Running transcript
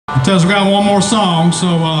Says we got one more song, so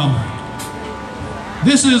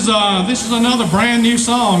this is another brand new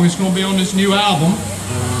song. It's going to be on this new album.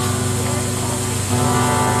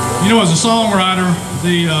 You know, as a songwriter,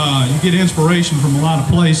 you get inspiration from a lot of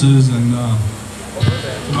places, and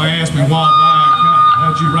somebody asked me a while back,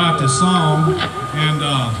 how'd you write this song? And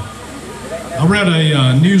I read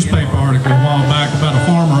a newspaper article a while back about a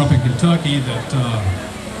farmer up in Kentucky that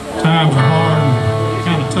times are hard and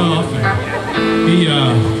kind of tough, and he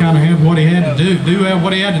kind of had what he had to do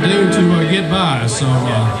what he had to do to get by. So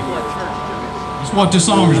that's what this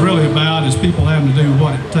song is really about, is people having to do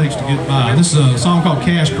what it takes to get by. This is a song called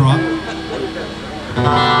Cash Crop.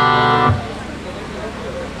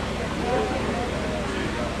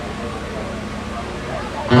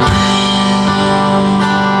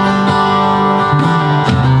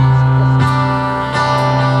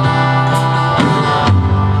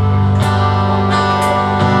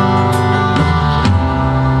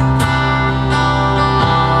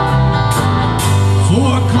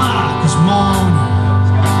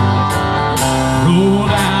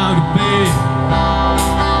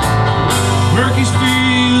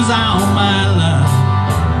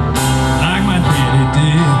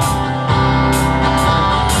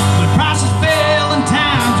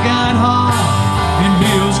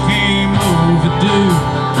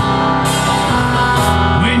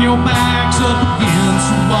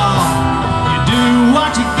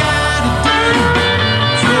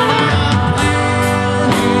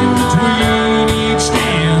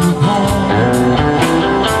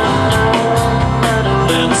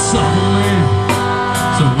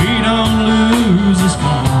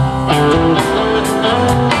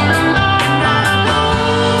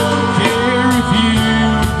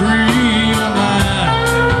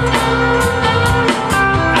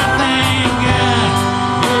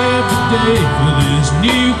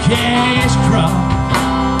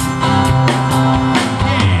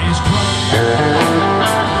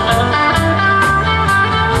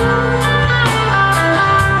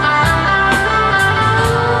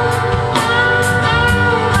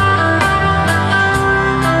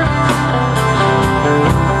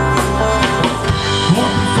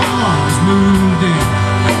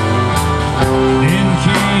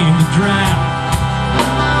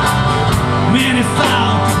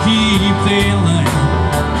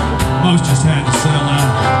 Most just had to sell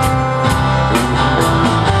out.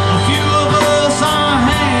 A few of us are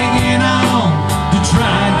hanging on to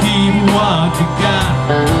try and keep what you got.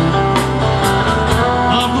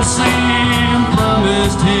 Uncle Sam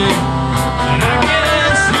promised him, and I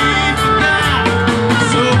guess he forgot.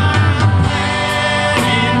 So I'm playing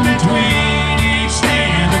in between each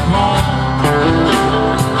stand of corn.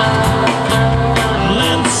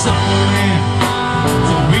 Let summer in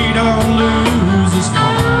so we don't lose this fall.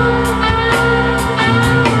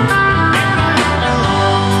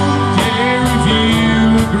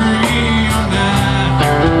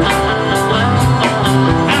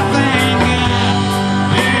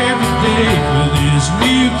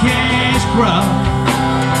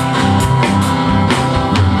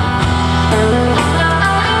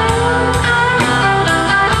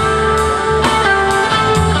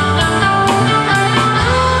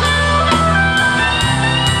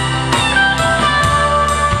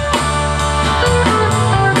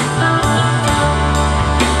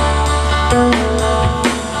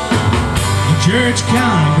 Church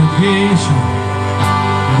congregation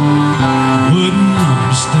wouldn't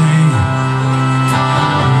understand.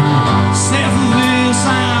 Except for this,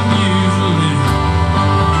 I'm usually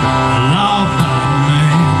a law-abiding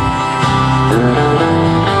man.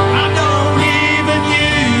 I don't even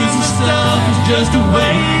use the stuff, it's just a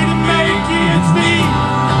way to make ends meet.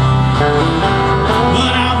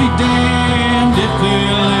 But I'll be damned if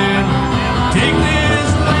they'll ever take this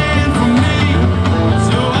land from me.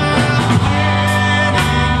 So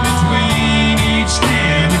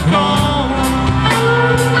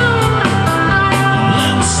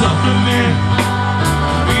supplement,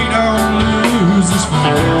 we don't lose this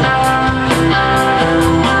fight.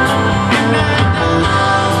 And I don't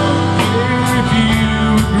care if you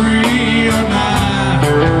agree or not.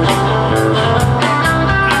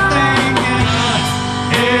 I thank God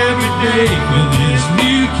every day for this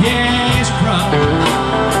new cash crop.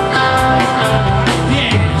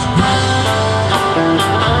 Cash crop.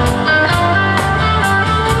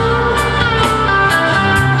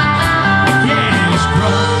 Cash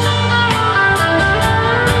crop.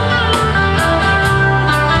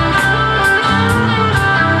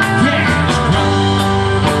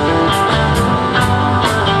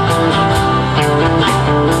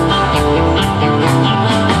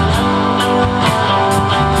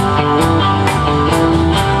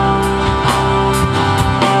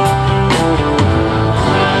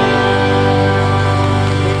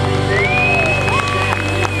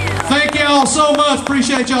 so much.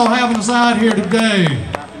 Appreciate y'all having us out here today.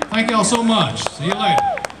 Thank y'all so much. See you later.